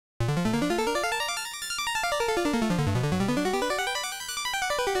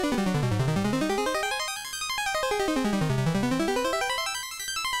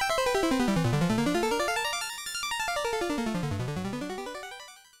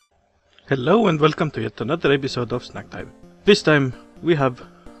Hello and welcome to yet another episode of Snacktime. This time we have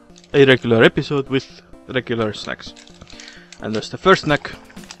a regular episode with regular snacks. And as the first snack,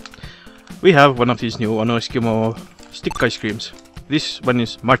 we have one of these new Eskimo stick ice creams. This one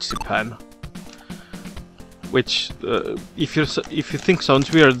is Martsipan, which if you think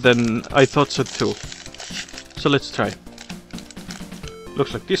sounds weird, then I thought so too. So let's try.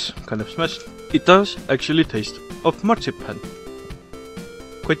 Looks like this, kind of smashed. It does actually taste of marzipan.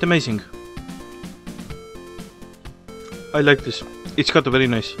 Quite amazing. I like this. It's got a very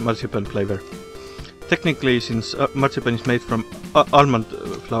nice marzipan flavor. Technically, since marzipan is made from almond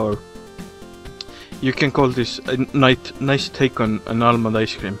flour, you can call this a nice take on an almond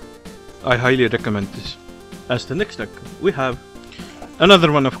ice cream. I highly recommend this. As the next snack, we have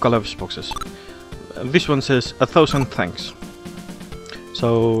another one of Kalev's boxes. This one says 1,000 thanks.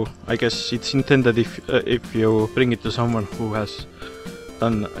 So I guess it's intended if you bring it to someone who has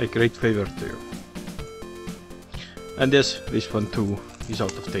done a great favor to you. And yes, this one too is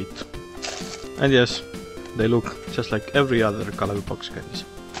out of date. And yes, they look just like every other Kalev box candies.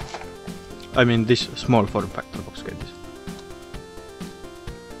 I mean this small form factor box candies.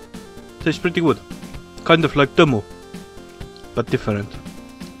 Tastes pretty good. Kind of like Tänu, but different.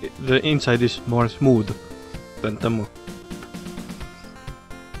 The inside is more smooth than Tänu.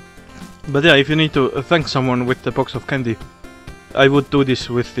 But yeah, if you need to thank someone with a box of candy, I would do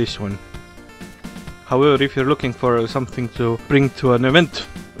this with this one. However, if you're looking for something to bring to an event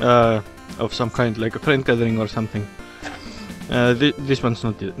of some kind, like a friend gathering or something, this one's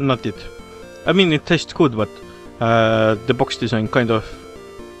not it. I mean, it tastes good, but the box design kind of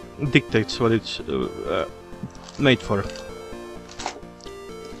dictates what it's made for.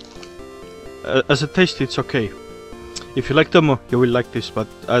 As a taste, it's okay. If you like Tänu, you will like this, but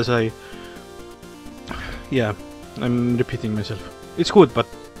yeah, I'm repeating myself. It's good, but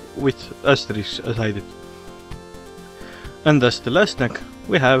with asterisks aside it. And as the last snack,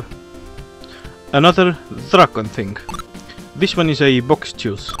 we have another Draakon thing. This one is a box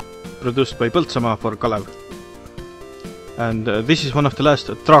juice, produced by Põltsamaa for Kalev. And this is one of the last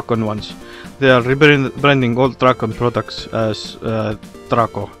Draakon ones. They are rebranding all Draakon products as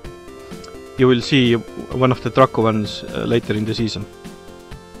Draakon. You will see one of the Draakon ones later in the season.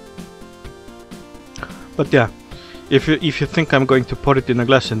 But yeah, if you think I'm going to pour it in a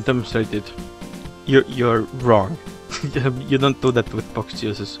glass and demonstrate it, you're wrong. You don't do that with box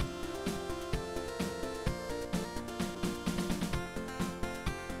juices.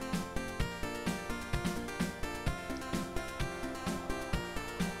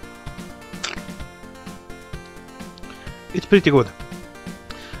 It's pretty good.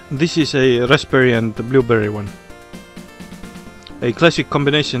 This is a raspberry and blueberry one. A classic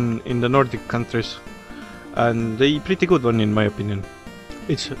combination in the Nordic countries, and a pretty good one in my opinion.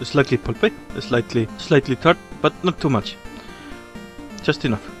 It's slightly pulpy, slightly tart, but not too much. Just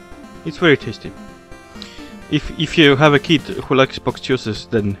enough. It's very tasty. If you have a kid who likes box juices,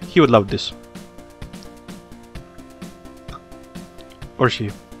 then he would love this. Or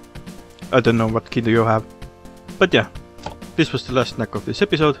she. I don't know what kid you have. But yeah, this was the last snack of this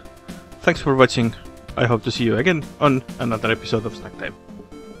episode. Thanks for watching. I hope to see you again on another episode of Snacktime.